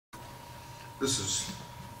This is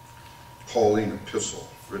Pauline epistle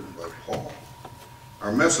written by Paul.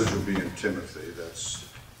 Our message will be in Timothy. That's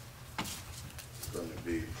going to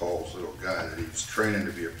be Paul's little guy that he's training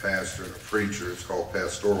to be a pastor and a preacher. It's called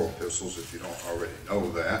Pastoral Epistles, if you don't already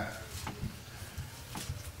know that.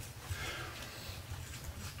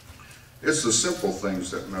 It's the simple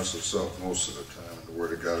things that mess us up most of the time in the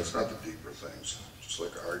Word of God. It's not the deeper things. Just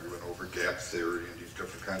like arguing over gap theory and these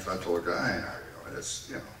different kinds. I told a guy, I ain't arguing. It's,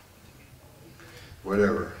 you know,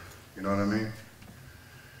 whatever. You know what I mean?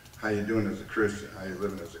 How you doing as a Christian? How you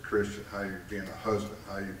living as a Christian? How you being a husband?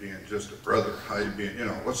 How you being just a brother? How you being, you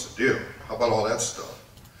know, what's the deal? How about all that stuff?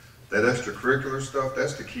 That extracurricular stuff,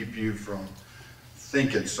 that's to keep you from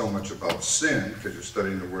thinking so much about sin, because you're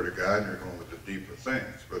studying the Word of God and you're going with the deeper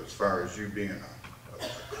things. But as far as you being a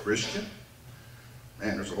Christian,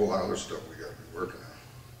 man, there's a whole lot of other stuff we got to be working on.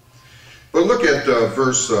 But look at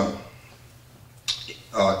verse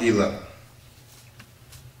 11.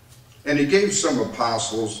 And he gave some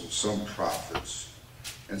apostles and some prophets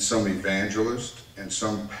and some evangelists and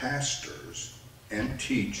some pastors and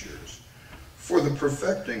teachers for the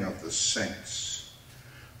perfecting of the saints,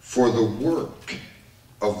 for the work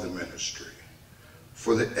of the ministry,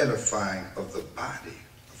 for the edifying of the body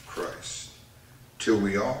of Christ, till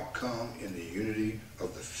we all come in the unity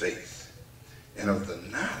of the faith and of the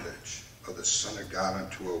knowledge of the Son of God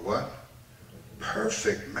unto a what?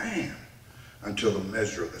 Perfect man, until the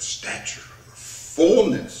measure of the stature of the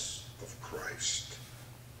fullness of Christ.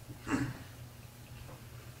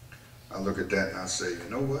 I look at that and I say, you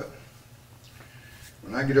know what?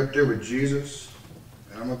 When I get up there with Jesus,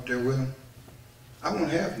 and I'm up there with him, I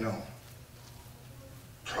won't have no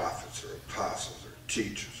prophets or apostles or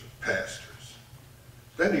teachers or pastors.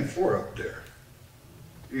 That ain't for up there.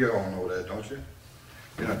 You all know that, don't you?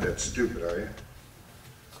 You're not that stupid, are you?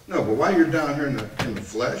 No, but while you're down here in the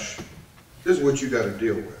flesh, this is what you got to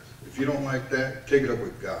deal with. If you don't like that, take it up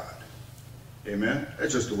with God. Amen?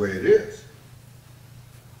 That's just the way it is.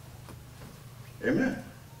 Amen?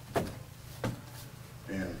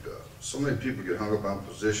 And so many people get hung up on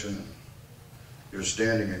position. And you're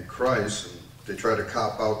standing in Christ, and they try to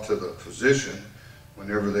cop out to the position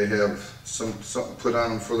whenever they have something put on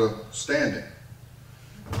them for the standing.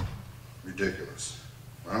 Ridiculous.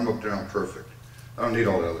 When I'm up there, I'm perfect. I don't need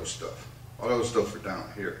all the other stuff. All the other stuff for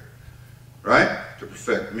down here. Right? To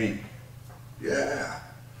perfect me. Yeah.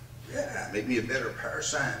 Yeah. Make me a better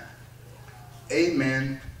parasite.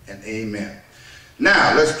 Amen and amen.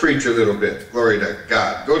 Now, let's preach a little bit. Glory to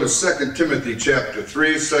God. Go to 2 Timothy chapter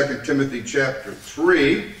 3. 2 Timothy chapter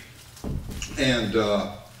 3. And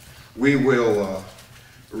we will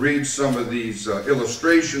read some of these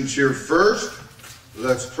illustrations here first.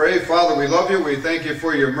 Let's pray. Father, we love you. We thank you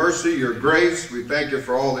for your mercy, your grace. We thank you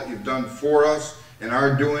for all that you've done for us and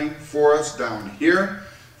are doing for us down here.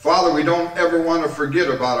 Father, we don't ever want to forget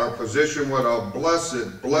about our position. What a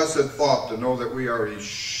blessed, blessed thought to know that we are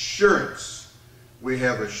assurance.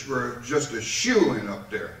 We're just a shoe-in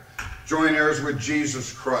up there. Joint heirs with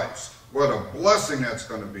Jesus Christ. What a blessing that's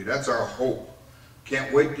going to be. That's our hope.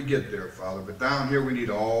 Can't wait to get there, Father. But down here we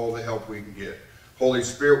need all the help we can get. Holy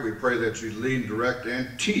Spirit, we pray that you lead, direct, and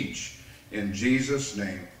teach. In Jesus'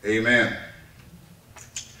 name, amen.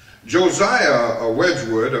 Josiah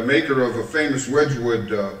Wedgwood, a maker of a famous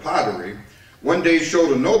Wedgwood pottery, one day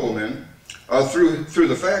showed a nobleman through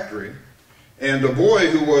the factory, and a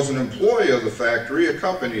boy who was an employee of the factory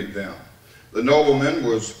accompanied them. The nobleman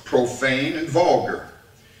was profane and vulgar.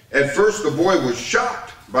 At first the boy was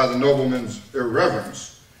shocked by the nobleman's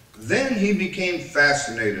irreverence. Then he became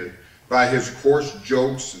fascinated by his coarse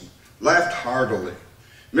jokes and laughed heartily.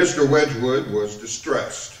 Mr. Wedgwood was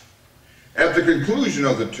distressed. At the conclusion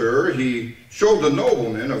of the tour, he showed the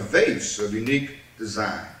nobleman a vase of unique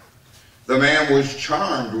design. The man was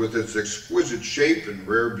charmed with its exquisite shape and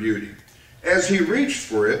rare beauty. As he reached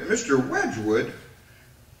for it, Mr. Wedgwood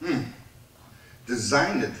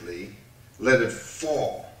designedly let it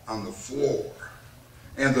fall on the floor,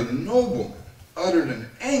 and the nobleman uttered an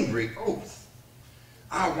angry oath.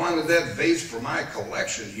 "I wanted that vase for my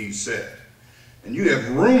collection," he said, "and you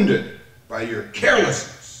have ruined it by your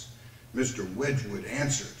carelessness." Mr. Wedgwood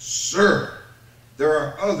answered, "Sir, there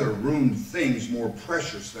are other ruined things more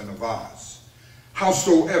precious than a vase,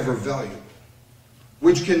 howsoever valuable,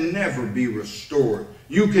 which can never be restored.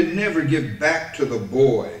 You can never give back to the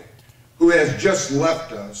boy who has just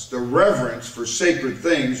left us the reverence for sacred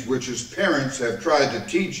things which his parents have tried to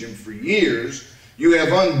teach him for years. You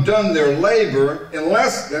have undone their labor in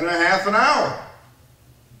less than a half an hour."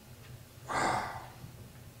 Wow.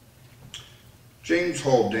 James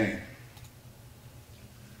Haldane,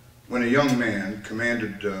 when a young man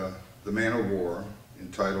commanded the man of war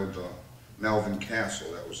entitled Malvern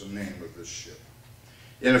Castle. That was the name of this ship.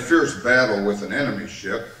 In a fierce battle with an enemy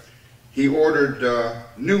ship, he ordered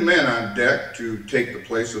new men on deck to take the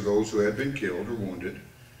place of those who had been killed or wounded.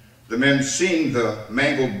 The men, seeing the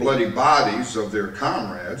mangled, bloody bodies of their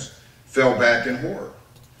comrades, fell back in horror.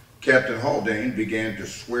 Captain Haldane began to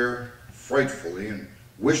swear frightfully and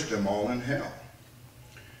wished them all in hell.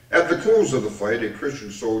 At the close of the fight, a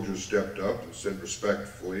Christian soldier stepped up and said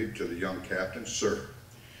respectfully to the young captain, "Sir,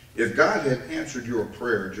 if God had answered your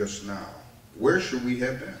prayer just now, where should we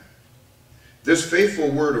have been?" This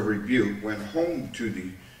faithful word of rebuke went home to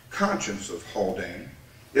the conscience of Haldane.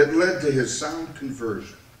 It led to his sound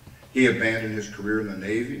conversion. He abandoned his career in the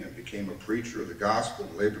Navy and became a preacher of the gospel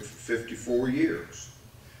and labored for 54 years.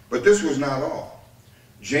 But this was not all.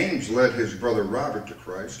 James led his brother Robert to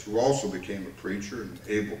Christ, who also became a preacher and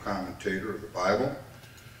able commentator of the Bible.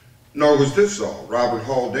 Nor was this all. Robert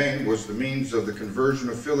Haldane was the means of the conversion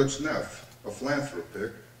of Felix Neff, a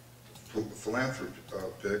philanthropic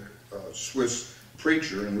Swiss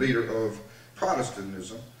preacher and leader of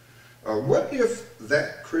Protestantism. What if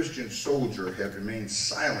that Christian soldier had remained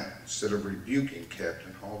silent instead of rebuking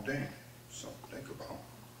Captain Haldane? Something to think about.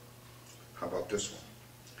 How about this one?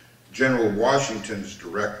 General Washington's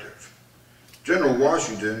directive. General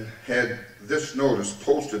Washington had this notice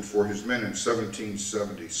posted for his men in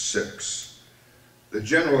 1776. The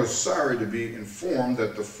general is sorry to be informed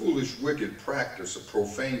that the foolish, wicked practice of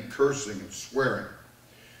profane cursing and swearing,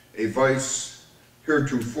 a vice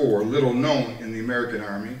heretofore little known in the American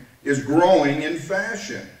Army, is growing in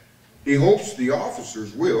fashion. He hopes the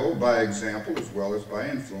officers will, by example as well as by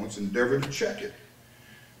influence, endeavor to check it.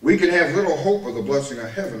 We can have little hope of the blessing of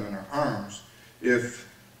heaven in our arms if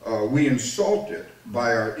we insult it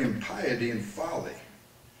by our impiety and folly.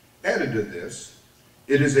 Added to this,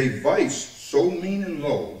 it is a vice so mean and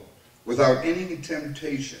low, without any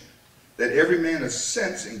temptation, that every man of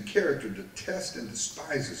sense and character detests and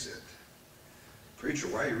despises it. Preacher,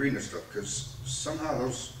 why are you reading this stuff? Because somehow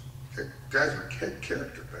those guys had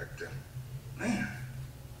character back then. Man.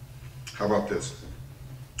 How about this?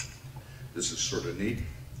 This is sort of neat.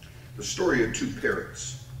 The story of two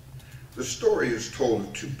parrots. The story is told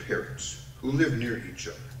of two parrots who lived near each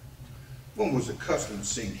other. One was accustomed to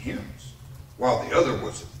sing hymns, while the other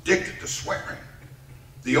was addicted to swearing.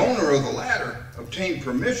 The owner of the latter obtained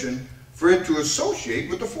permission for it to associate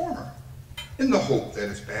with the former, in the hope that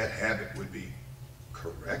its bad habit would be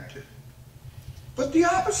corrected. But the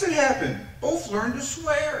opposite happened. Both learned to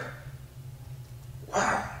swear.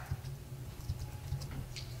 Wow.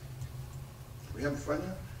 Are we having fun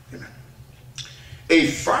now? Amen.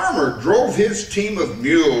 A farmer drove his team of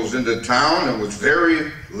mules into town and was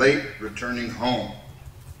very late returning home.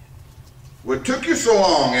 "What took you so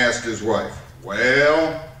long?" asked his wife.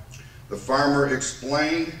 "Well," the farmer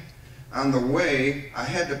explained, "on the way I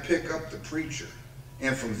had to pick up the preacher,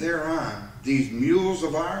 and from there on, these mules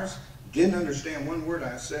of ours didn't understand one word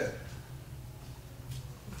I said."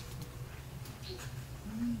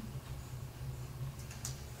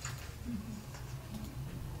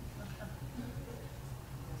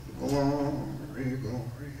 Glory,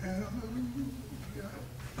 glory, hallelujah.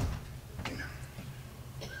 Amen.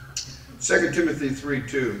 2 Timothy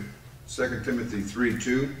 3:2. 2 Timothy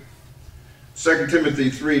 3:2. 2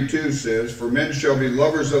 Timothy 3:2 says, "For men shall be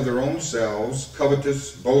lovers of their own selves,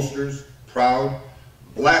 covetous, boasters, proud,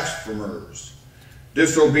 blasphemers,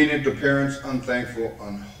 disobedient to parents, unthankful,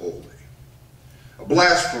 unholy." A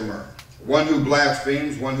blasphemer, one who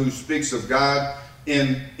blasphemes, one who speaks of God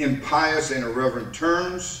in impious and irreverent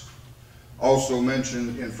terms. Also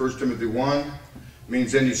mentioned in 1 Timothy 1,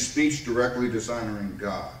 means any speech directly dishonoring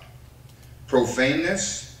God.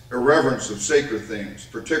 Profaneness, irreverence of sacred things,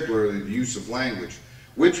 particularly the use of language,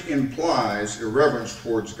 which implies irreverence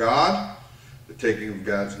towards God, the taking of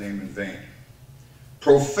God's name in vain.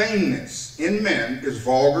 Profaneness in men is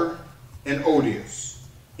vulgar and odious.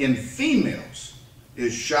 In females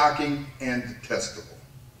is shocking and detestable.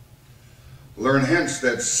 Learn hence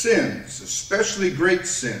that sins, especially great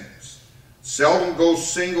sins, seldom go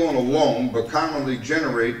single and alone, but commonly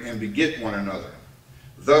generate and beget one another.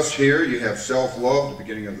 Thus here you have self-love, the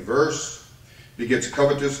beginning of the verse, begets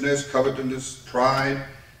covetousness, pride,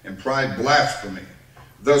 and pride blasphemy.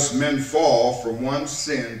 Thus men fall from one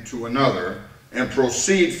sin to another, and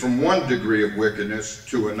proceed from one degree of wickedness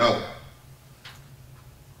to another.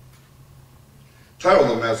 Title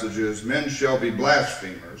of the message is Men Shall Be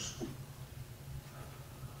Blasphemers.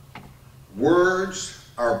 Words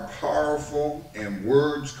are powerful, and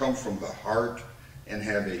words come from the heart and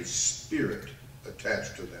have a spirit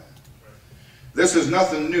attached to them. This is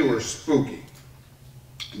nothing new or spooky.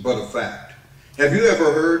 but a fact. Have you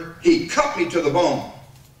ever heard, "He cut me to the bone"?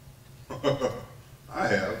 I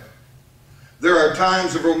have. There are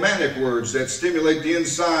times of romantic words that stimulate the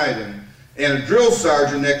inside, and a drill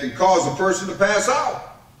sergeant that can cause a person to pass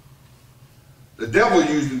out. The devil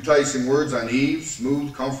used enticing words on Eve,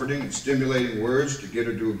 smooth, comforting, and stimulating words to get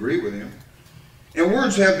her to agree with him. And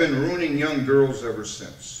words have been ruining young girls ever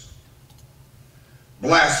since.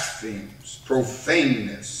 Blasphemes,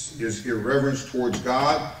 profaneness is irreverence towards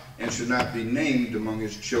God and should not be named among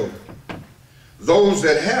his children. Those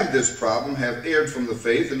that have this problem have erred from the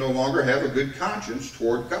faith and no longer have a good conscience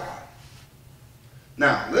toward God.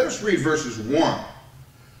 Now, let us read verses 1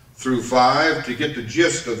 through 5 to get the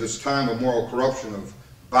gist of this time of moral corruption of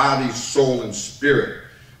body, soul, and spirit.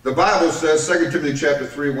 The Bible says, 2 Timothy chapter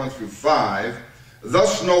 3, 1 through 5,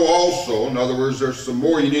 "Thus know also," in other words, there's some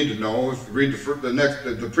more you need to know. If you read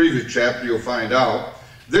the previous chapter, you'll find out.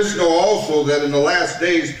 "This know also that in the last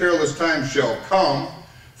days perilous times shall come,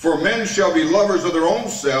 for men shall be lovers of their own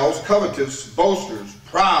selves, covetous, boasters,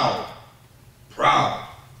 proud,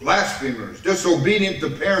 blasphemers, disobedient to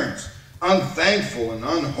parents, unthankful and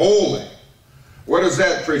unholy." What does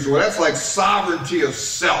that preach? Well, that's like sovereignty of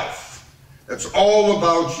self. That's all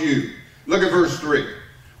about you. Look at verse 3.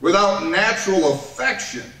 "Without natural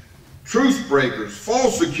affection, truth breakers,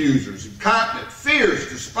 false accusers, incontinent, fierce,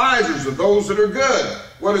 despisers of those that are good."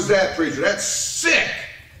 What is that, preacher? That's sick,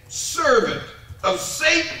 servant of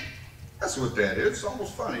Satan. That's what that is. It's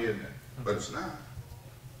almost funny, isn't it? But it's not.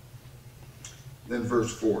 Then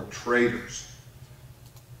verse 4, "Traitors,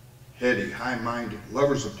 heady, high-minded,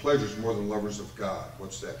 lovers of pleasures more than lovers of God."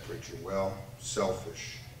 What's that, preacher? Well,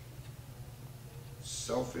 selfish.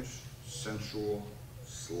 Selfish, sensual,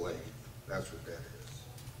 slave. That's what that is.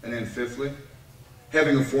 And then fifthly,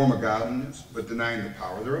 "having a form of godliness, but denying the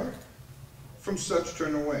power thereof. From such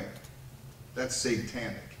turn away." That's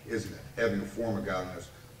satanic, isn't it? Having a form of godliness,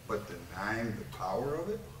 but denying the power of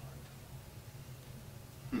it?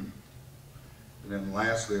 And then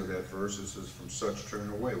lastly of that verse, it says, "from such turn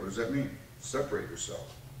away." What does that mean? Separate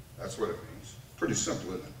yourself. That's what it means. Pretty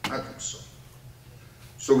simple, isn't it? I think so.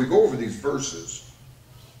 So we go over these verses.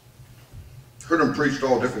 Heard them preached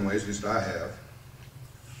all different ways, at least I have.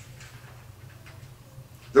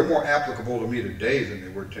 They're more applicable to me today than they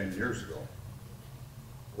were 10 years ago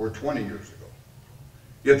or 20 years ago.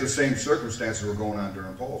 Yet the same circumstances were going on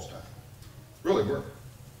during Paul's time. Really were.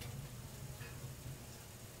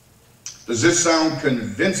 Does this sound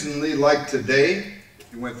convincingly like today,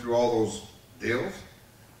 if you went through all those deals?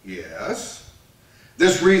 Yes.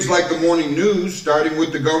 This reads like the morning news, starting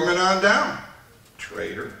with the government on down.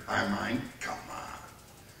 Traitor, I mind, come on.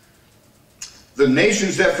 The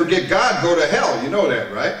nations that forget God go to hell. You know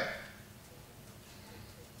that, right?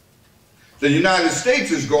 The United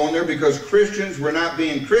States is going there because Christians were not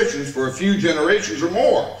being Christians for a few generations or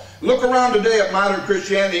more. Look around today at modern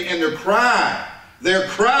Christianity and their cry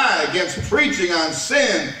against preaching on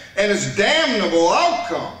sin and its damnable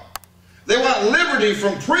outcome. They want liberty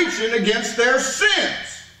from preaching against their sins.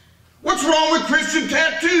 What's wrong with Christian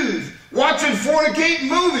tattoos? Watching fornicating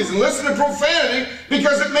movies and listening to profanity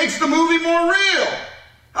because it makes the movie more real.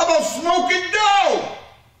 How about smoking dope?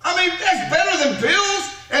 I mean, that's better than pills,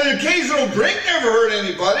 and an occasional drink never hurt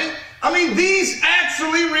anybody. I mean, these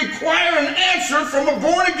actually require an answer from a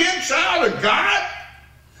born-again child of God.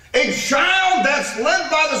 A child that's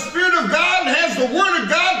led by the Spirit of God and has the Word of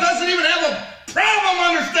God doesn't even have a problem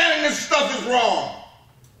understanding this stuff is wrong.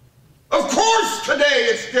 Of course today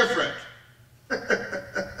it's different.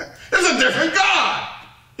 There's a different God.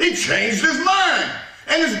 He changed his mind.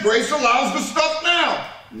 And his grace allows the stuff now.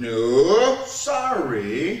 No,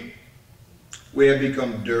 sorry. We have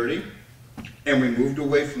become dirty and we moved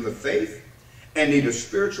away from the faith and need a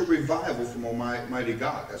spiritual revival from Almighty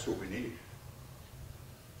God. That's what we need.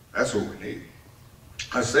 That's what we need.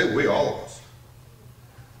 I say we, all of us.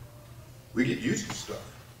 We get used to stuff.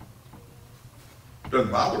 It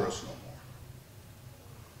doesn't bother us no more.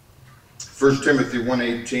 1 Timothy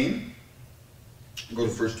 1:18. Go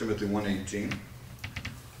to 1 Timothy 1:18.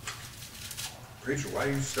 Preacher, why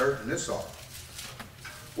are you starting this off?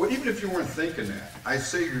 Well, even if you weren't thinking that, I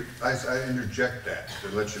interject that to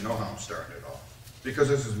let you know how I'm starting it off. Because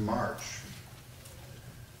this is March.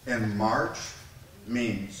 And March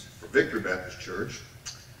means, for Victory Baptist Church,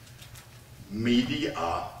 media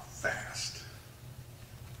fast.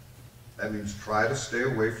 That means try to stay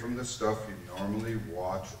away from the stuff you normally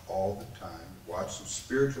watch all the time. Watch some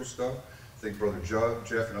spiritual stuff. I think Brother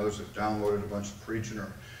Jeff and others have downloaded a bunch of preaching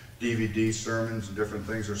or DVD sermons and different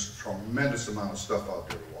things. There's a tremendous amount of stuff out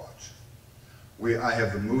there to watch. I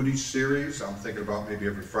have the Moody series. I'm thinking about maybe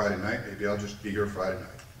every Friday night. Maybe I'll just be here Friday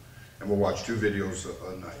night. and we'll watch 2 videos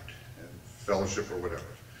a night, and fellowship or whatever.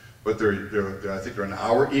 But I think they're an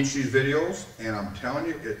hour each, these videos, and I'm telling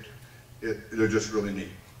you, they're just really neat.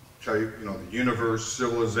 Tell you, you know, the universe,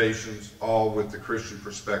 civilizations, all with the Christian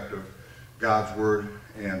perspective, God's Word,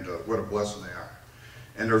 and what a blessing they are.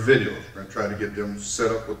 And they're videos. We're going to try to get them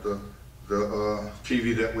set up with the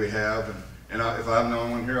TV that we have, and if I'm the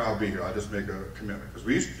only one here, I'll be here. I'll just make a commitment, because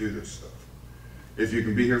we used to do this stuff. If you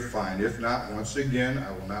can be here, fine. If not, once again,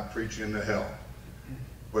 I will not preach you into hell.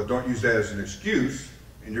 But don't use that as an excuse,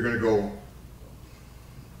 and you're going to go,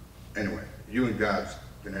 anyway, you and God's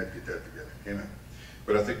going to have to get that together. Amen.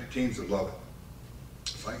 But I think the teens would love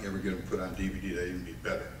it. If I can ever get them put on DVD, that'd even be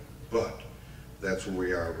better. But that's where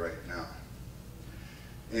we are right now.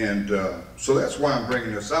 And so that's why I'm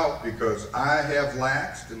bringing this out, because I have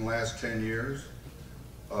laxed in the last 10 years,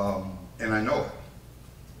 and I know it.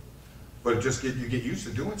 But it just you get used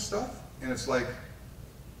to doing stuff, and it's like,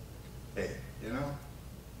 hey, you know?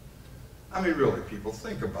 I mean, really, people,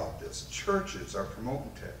 think about this. Churches are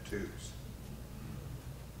promoting tattoos.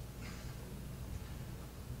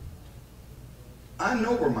 I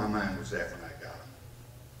know where my mind was at when I got them.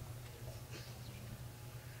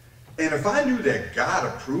 And if I knew that God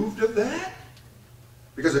approved of that,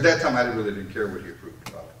 because at that time I really didn't care what he approved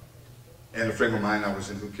about it. And the frame of mind I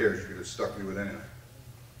was in, who cares, you could have stuck me with anything.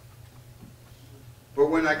 But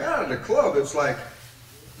when I got out of the club, it's like,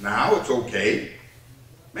 now it's okay.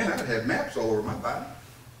 Man, I'd have maps all over my body.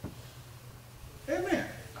 Hey man,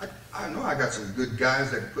 I know I got some good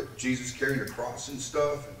guys that can put Jesus carrying the cross and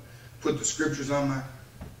stuff, and put the scriptures on my,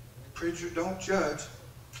 preacher, don't judge.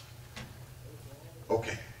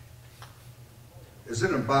 Okay. Is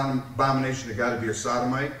it an abomination to God to be a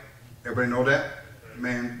sodomite? Everybody know that?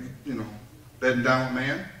 Man, you know, bedding down with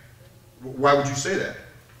man? Why would you say that?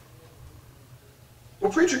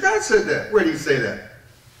 Well, preacher, God said that. Where did he say that?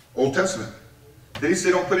 Old Testament. Did he say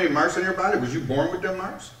don't put any marks on your body? Was you born with them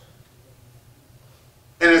marks?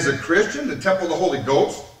 And as a Christian, the temple of the Holy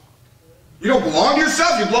Ghost, you don't belong to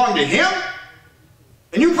yourself, you belong to him?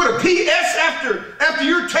 And you put a P.S. after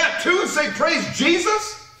your tattoo and say, praise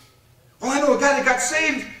Jesus? Well, I know a guy that got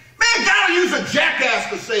saved. Man, God will use a jackass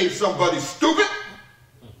to save somebody, stupid.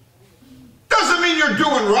 Doesn't mean you're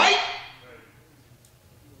doing right.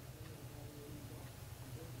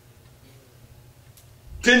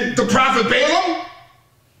 Did the prophet Balaam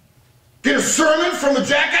get a sermon from a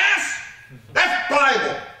jackass? That's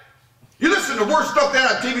Bible. You listen to worse stuff than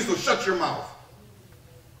on TV, so shut your mouth.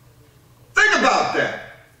 Think about that.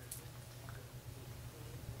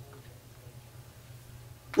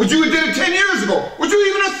 Would you have did it 10 years ago? Would you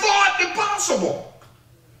even have thought impossible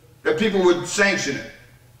that people would sanction it?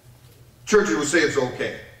 Churches would say it's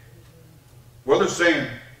okay. Well, they're saying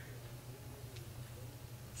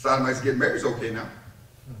sodomites getting married is okay now.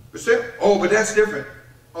 They're saying, oh, but that's different.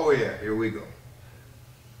 Oh yeah, here we go.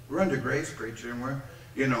 We're under grace, preacher, and we're,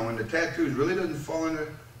 you know, and the tattoos really doesn't fall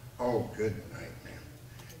under. Oh, good night, man.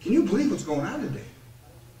 Can you believe what's going on today?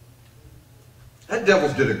 That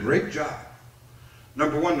devil's did a great job.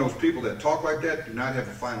 Number one, those people that talk like that do not have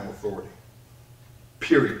a final authority.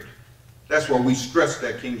 Period. That's why we stress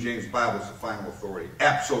that King James Bible is the final authority.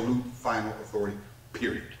 Absolute final authority.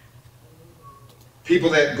 Period. People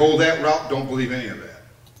that go that route don't believe any of that.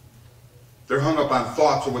 They're hung up on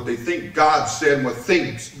thoughts of what they think God said and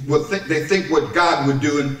they think what God would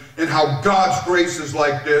do, and how God's grace is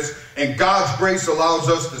like this, and God's grace allows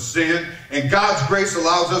us to sin, and God's grace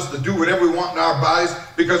allows us to do whatever we want in our bodies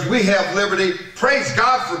because we have liberty. Praise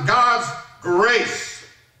God for God's grace.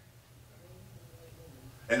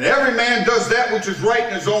 And every man does that which is right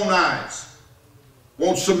in his own eyes.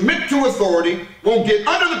 Won't submit to authority, won't get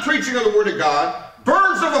under the preaching of the Word of God.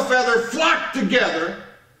 Birds of a feather flock together.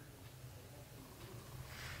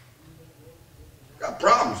 Got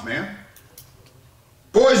problems, man.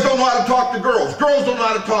 Boys don't know how to talk to girls. Girls don't know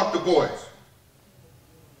how to talk to boys.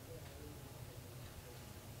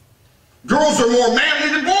 Girls are more manly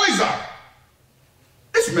than boys are.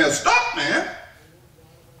 It's messed up, man.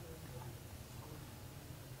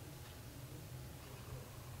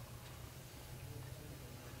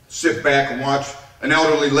 Sit back and watch an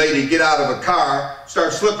elderly lady get out of a car,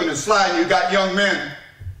 start slipping and sliding. You got young men.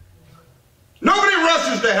 Nobody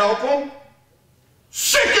rushes to help them.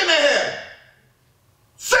 Sick in the head,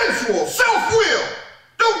 sensual, self-will,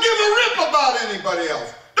 don't give a rip about anybody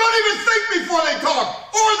else, don't even think before they talk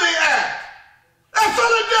or they act. That's of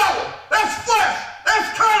the devil, that's flesh, that's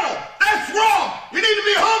carnal, that's wrong. You need to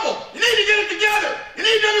be humble, you need to get it together, you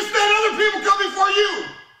need to understand other people come before you.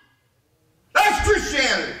 That's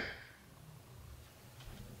Christianity.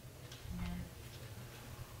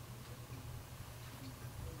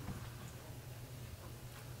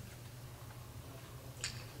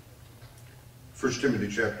 1 Timothy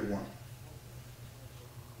chapter 1.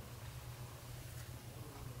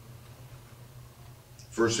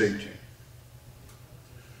 Verse 18.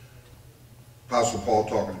 Apostle Paul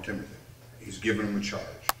talking to Timothy. He's giving him a charge.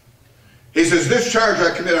 He says, this charge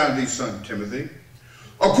I commit unto thee, son Timothy,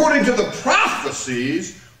 according to the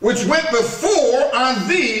prophecies which went before on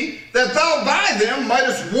thee, that thou by them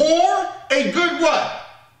mightest war a good what?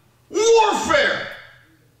 Warfare.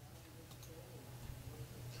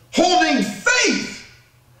 Holding faith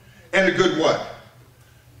and a good what?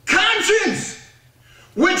 Conscience.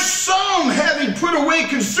 Which some, having put away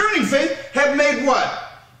concerning faith, have made what?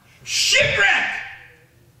 Shipwreck.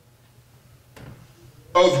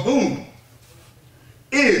 Of whom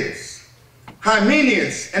is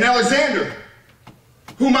Hymenaeus and Alexander,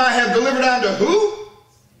 whom I have delivered unto who?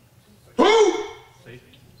 Who?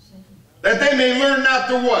 That they may learn not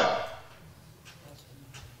the what?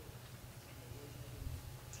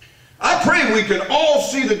 I pray we can all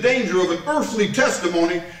see the danger of an earthly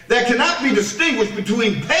testimony that cannot be distinguished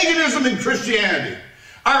between paganism and Christianity.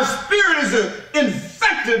 Our spirit is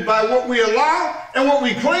infected by what we allow and what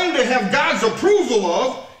we claim to have God's approval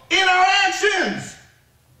of in our actions.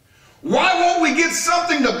 Why won't we get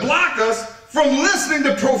something to block us from listening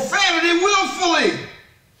to profanity willfully?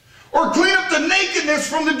 Or clean up the nakedness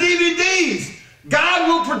from the DVDs? God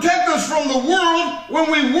will protect us from the world when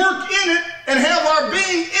we work in it and have our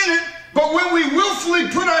being in it, but when we willfully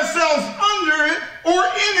put ourselves under it or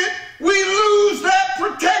in it, we lose that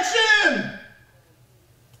protection.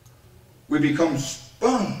 We become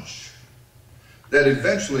sponge that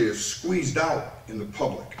eventually is squeezed out in the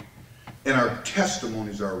public, and our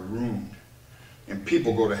testimonies are ruined, and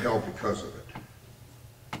people go to hell because of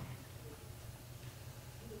it.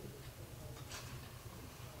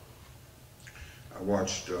 I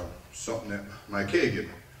watched something that my kid gave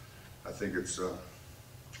me. I think it's,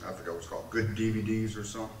 I forgot what it's called, Good DVDs or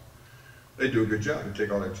something. They do a good job. They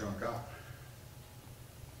take all that junk out.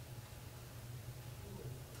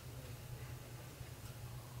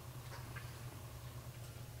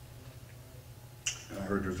 And I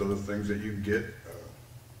heard there's other things that you can get.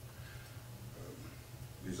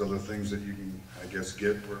 These other things that you can, I guess,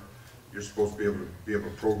 get where you're supposed to be able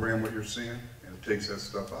to program what you're seeing, and it takes that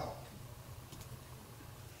stuff out.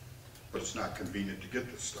 But it's not convenient to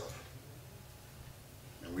get this stuff.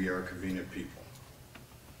 And we are convenient people.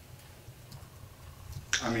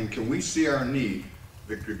 I mean, can we see our need,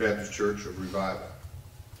 Victory Baptist Church, of revival?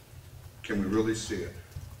 Can we really see it?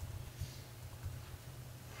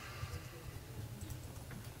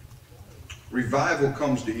 Revival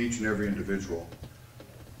comes to each and every individual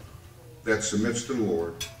that submits to the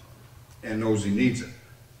Lord and knows he needs it.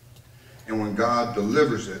 And when God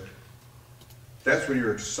delivers it, that's when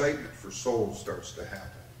your excitement for souls starts to happen.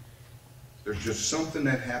 There's just something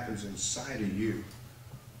that happens inside of you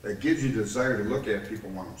that gives you the desire to look at people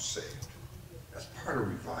and want them saved. That's part of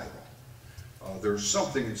revival. There's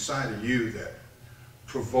something inside of you that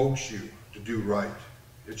provokes you to do right.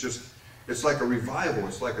 It's like a revival.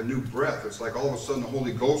 It's like a new breath. It's like all of a sudden the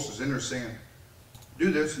Holy Ghost is in there saying,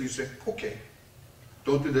 do this, and you say, okay.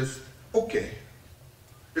 Don't do this, okay.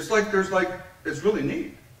 It's really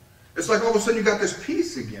neat. It's like all of a sudden you got this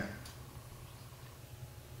peace again.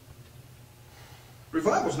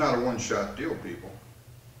 Revival's not a one-shot deal, people.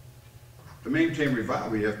 To maintain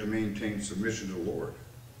revival, you have to maintain submission to the Lord.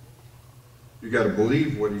 You got to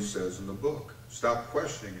believe what he says in the book. Stop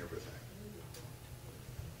questioning everything.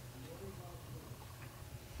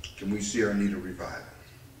 Can we see our need of revival?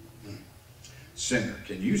 Sinner,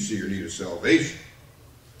 can you see your need of salvation?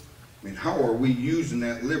 I mean, how are we using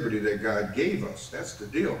that liberty that God gave us? That's the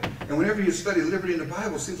deal. And whenever you study liberty in the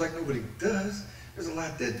Bible, it seems like nobody does. There's a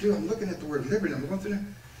lot that do. I'm looking at the word liberty. I'm going through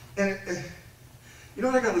there. And you know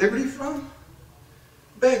what I got liberty from?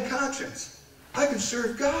 Bad conscience. I can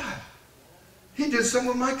serve God. He did something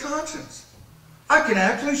with my conscience. I can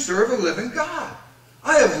actually serve a living God.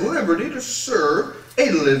 I have liberty to serve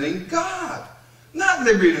a living God. Not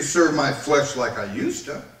liberty to serve my flesh like I used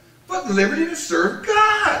to, but liberty to serve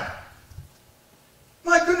God.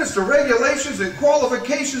 My goodness, the regulations and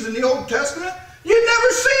qualifications in the Old Testament, you never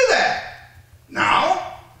see that.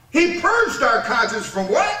 Now, he purged our conscience from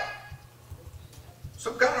what?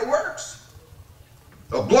 Some kind of works.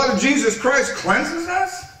 The blood of Jesus Christ cleanses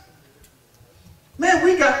us. Man,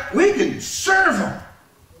 we can serve him.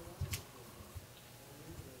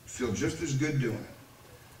 Feel just as good doing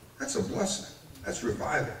it. That's a blessing. That's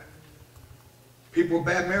revival. People with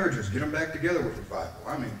bad marriages, get them back together with revival.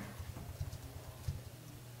 I mean,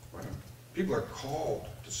 people are called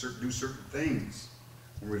to do certain things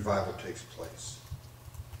when revival takes place.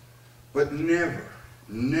 But never,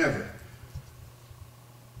 never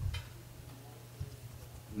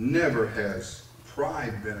never has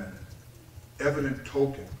pride been an evident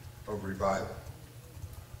token of revival.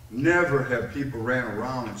 Never have people ran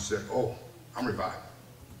around and said, oh, I'm revived.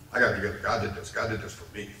 I got it together. God did this. God did this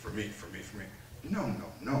for me, for me, for me, for me. No, no,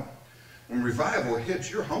 no. When revival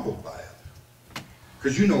hits, you're humbled by it.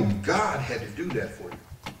 Because you know God had to do that for you.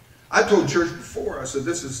 I told church before, I said,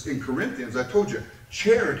 this is in Corinthians, I told you,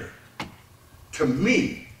 charity, to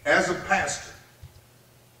me, as a pastor,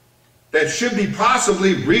 that should be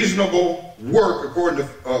possibly reasonable work, according to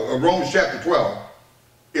Romans chapter 12,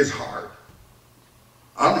 is hard.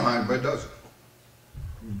 I don't know how anybody does it.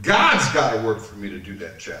 God's got to work for me to do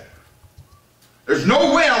that chapter. There's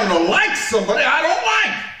no way I'm going to like somebody I don't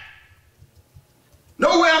like.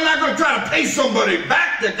 No way I'm not going to try to pay somebody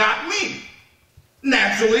back that got me,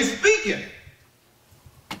 naturally speaking.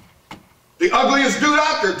 The ugliest dude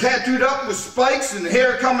out there, tattooed up with spikes and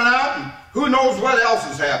hair coming out, and who knows what else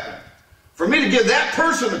is happening. For me to give that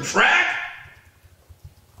person a track,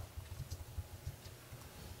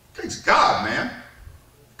 takes God, man.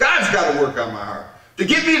 God's got to work on my heart. To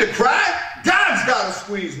get me to cry, God's got to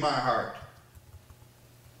squeeze my heart.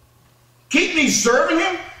 Keep me serving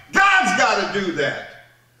Him, God's got to do that.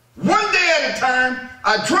 One day at a time,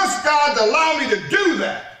 I trust God to allow me to do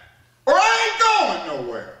that, or I ain't going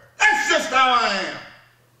nowhere. That's just how I am.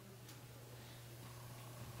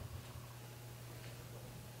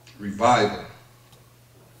 Revival.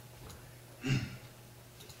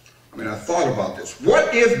 I mean, I thought about this.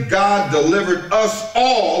 What if God delivered us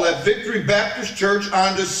all at Victory Baptist Church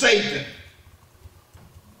onto Satan?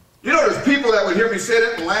 You know, there's people that would hear me say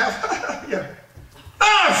that and laugh. Yeah.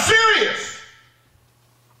 Oh, I'm serious.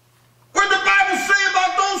 What did the Bible say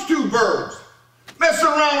about those two birds? Messing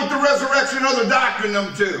around with the resurrection, other doctrine,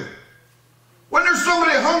 them two. Wasn't there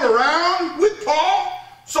somebody that hung around with Paul,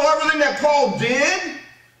 saw everything that Paul did,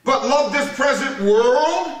 but loved this present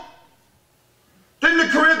world? Didn't the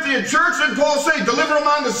Corinthian church, didn't Paul say, deliver them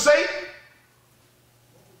unto Satan?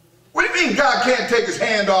 What do you mean God can't take his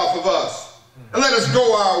hand off of us and let us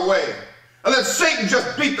go our way? And let Satan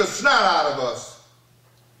just beat the snot out of us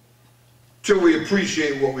till we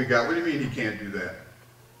appreciate what we got. What do you mean he can't do that?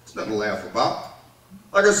 It's nothing to laugh about.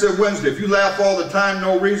 Like I said Wednesday, if you laugh all the time,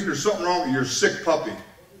 no reason, there's something wrong with you. You're a sick puppy.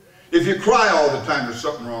 If you cry all the time, there's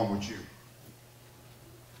something wrong with you.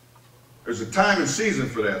 There's a time and season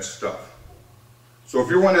for that stuff. So if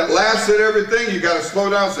you're one that laughs at everything, you got to slow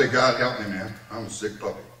down and say, God, help me, man. I'm a sick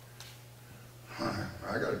puppy.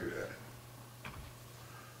 I got to do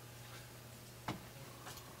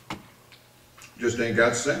that. Just ain't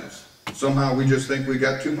got sense. Somehow we just think we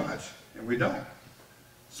got too much, and we don't.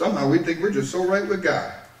 Somehow we think we're just so right with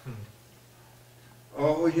God.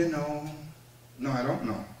 Oh, you know. No, I don't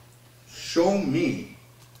know. Show me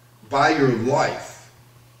by your life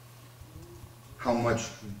how much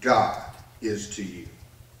God is to you.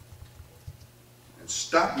 And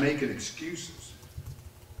stop making excuses.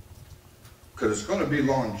 Because it's going to be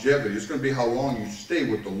longevity. It's going to be how long you stay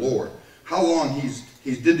with the Lord. How long He's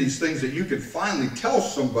did these things that you can finally tell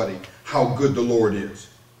somebody how good the Lord is.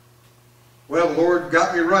 Well, the Lord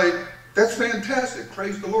got me right. That's fantastic.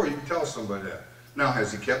 Praise the Lord. You can tell somebody that. Now,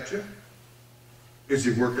 has He kept you? Is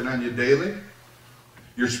He working on you daily?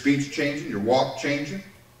 Your speech changing? Your walk changing?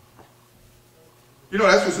 You know,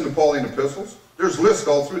 that's what's in the Pauline epistles. There's lists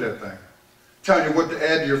all through that thing. Telling you what to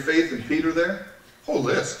add to your faith in Peter there. Whole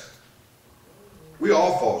list. We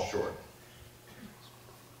all fall short.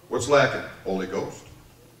 What's lacking? Holy Ghost.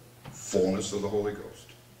 Fullness of the Holy Ghost.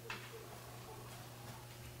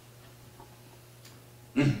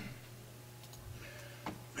 Man.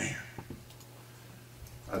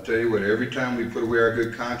 I'll tell you what, every time we put away our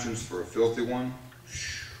good conscience for a filthy one,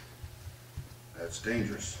 that's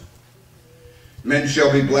dangerous. Men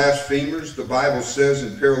shall be blasphemers, the Bible says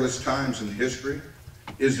in perilous times in history.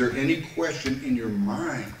 Is there any question in your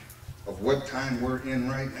mind of what time we're in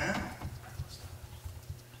right now?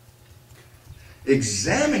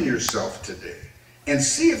 Examine yourself today and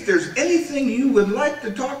see if there's anything you would like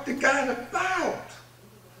to talk to God about.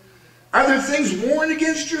 Are there things warring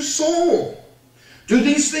against your soul? Do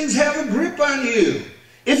these things have a grip on you?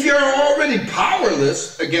 If you're already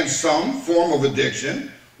powerless against some form of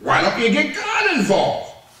addiction, why don't you get God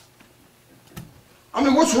involved? I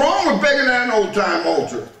mean, what's wrong with begging at an old-time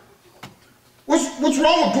altar? What's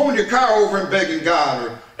wrong with pulling your car over and begging God,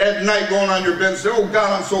 or at night going on your bed and say, oh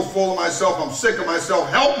God, I'm so full of myself, I'm sick of myself,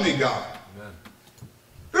 help me, God. Amen.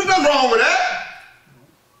 There's nothing wrong with that.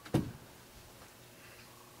 You've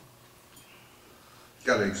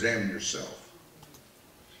got to examine yourself.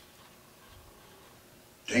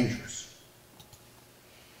 Dangerous.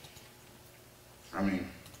 I mean,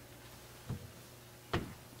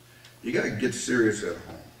 You got to get serious at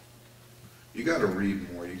home. You got to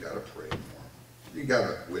read more. You got to pray more. You got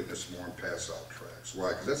to witness more and pass out tracts. Why?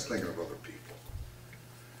 Because that's thinking of other people.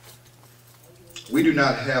 We do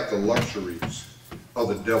not have the luxuries of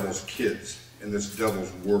the devil's kids in this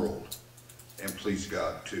devil's world and please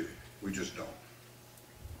God too. We just don't.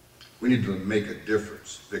 We need to make a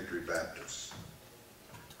difference, Victory Baptists.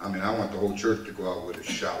 I mean, I want the whole church to go out with a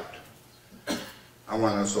shout. I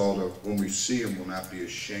want us all to, when we see him, will not be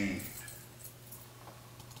ashamed.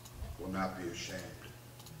 Will not be ashamed.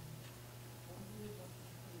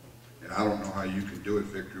 And I don't know how you can do it,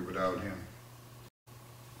 Victory, without him.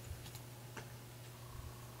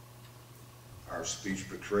 Our speech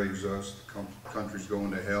betrays us. The country's going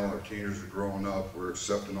to hell. Our teenagers are growing up. We're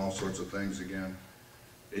accepting all sorts of things again.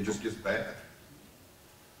 It just gets bad.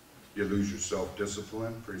 You lose your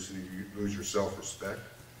self-discipline. Pretty soon you lose your self-respect.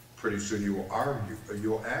 Pretty soon you will argue.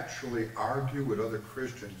 You'll actually argue with other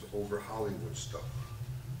Christians over Hollywood stuff.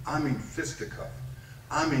 I mean fisticuff.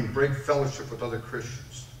 I mean break fellowship with other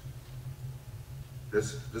Christians.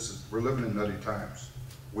 We're living in nutty times.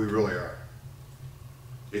 We really are.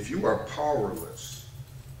 If you are powerless,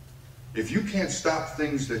 if you can't stop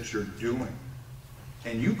things that you're doing,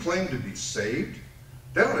 and you claim to be saved,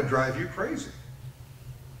 that ought to drive you crazy.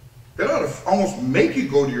 That ought to almost make you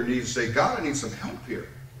go to your knees and say, God, I need some help here.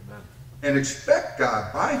 Amen. And expect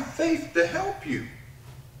God, by faith, to help you.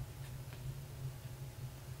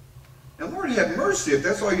 And Lord, have mercy if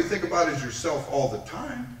that's all you think about is yourself all the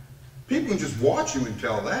time. People can just watch you and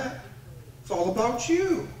tell that. It's all about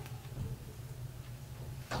you.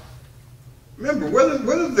 Remember, whether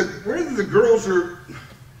the girls are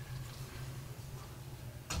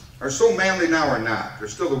so manly now or not, they're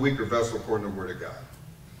still the weaker vessel according to the Word of God.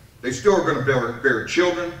 They still are going to bear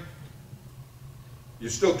children. You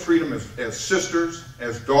still treat them as sisters,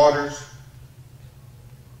 as daughters.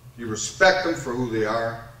 You respect them for who they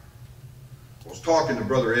are. I was talking to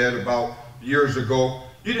Brother Ed about years ago.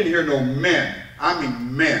 You didn't hear no men. I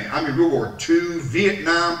mean men. I mean World War II,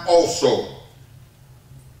 Vietnam also.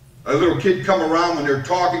 A little kid come around when they're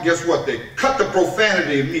talking, guess what? They cut the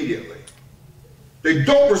profanity immediately. They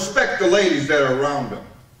don't respect the ladies that are around them.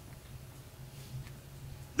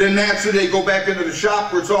 Then naturally they go back into the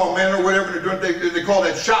shop where it's all men or whatever they're doing. They call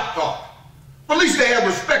that shop talk. But at least they have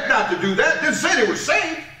respect not to do that. They didn't say they were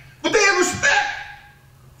saved, but they have respect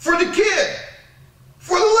for the kid,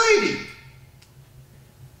 for the lady.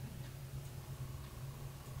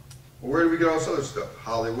 Well, where do we get all this other stuff?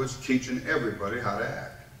 Hollywood's teaching everybody how to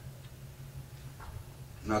act.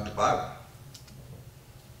 Not the Bible.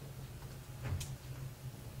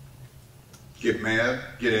 Get mad,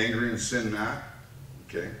 get angry, and sin not.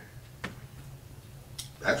 Okay.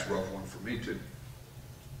 That's a rough one for me too.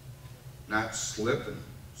 Not slip and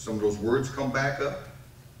some of those words come back up.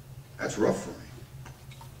 That's rough for me.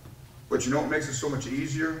 But you know what makes it so much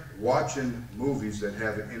easier? Watching movies that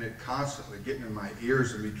have it in it constantly, getting in my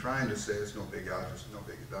ears and me trying to say, it's no big deal, it's no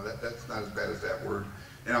big deal. That's not as bad as that word.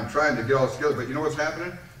 And I'm trying to get all this together, but you know what's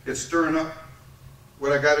happening? It's stirring up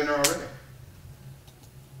what I got in there already.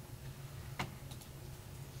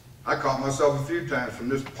 I caught myself a few times from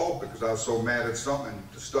this pulpit because I was so mad at something,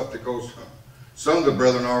 the stuff that goes from. Some of the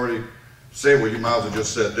brethren already say, well, you might as well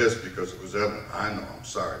just said this because it was evident. I know, I'm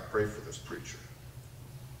sorry. Pray for this preacher.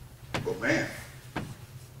 But man,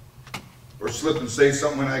 or slip and say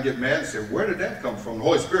something when I get mad and say, where did that come from? The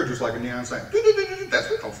Holy Spirit just like a neon sign. That's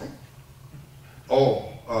where it comes from. Oh,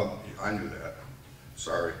 I knew that.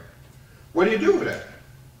 Sorry. What do you do with that?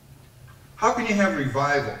 How can you have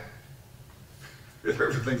revival if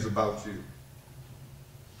everything's about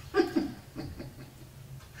you?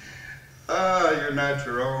 You're not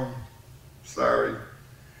your own. Sorry.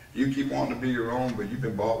 You keep wanting to be your own, but you've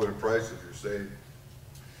been bought with a price if you're saved.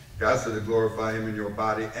 God said to glorify him in your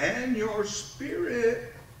body and your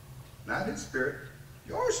spirit. Not his spirit.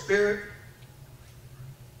 Your spirit.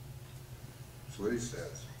 That's what he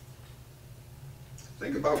says.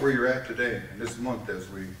 Think about where you're at today in this month as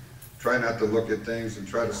we try not to look at things and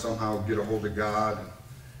try to somehow get a hold of God. And,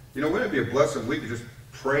 you know, wouldn't it be a blessing if we could just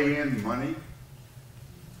pray in money?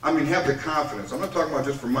 I mean, have the confidence. I'm not talking about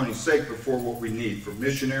just for money's sake, but for what we need. For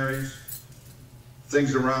missionaries,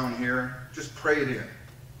 things around here, just pray it in.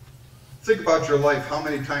 Think about your life, how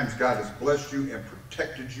many times God has blessed you and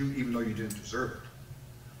protected you even though you didn't deserve it.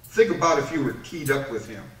 Think about if you were keyed up with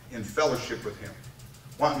him, in fellowship with him,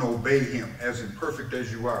 wanting to obey him as imperfect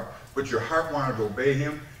as you are, but your heart wanted to obey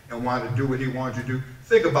him and wanted to do what he wanted you to do.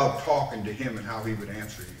 Think about talking to him and how he would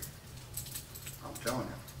answer you. I'm telling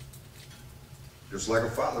you. Just like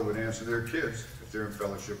a father would answer their kids if they're in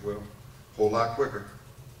fellowship with them. A whole lot quicker.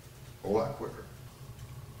 A whole lot quicker.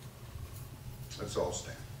 Let's all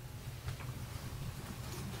stand.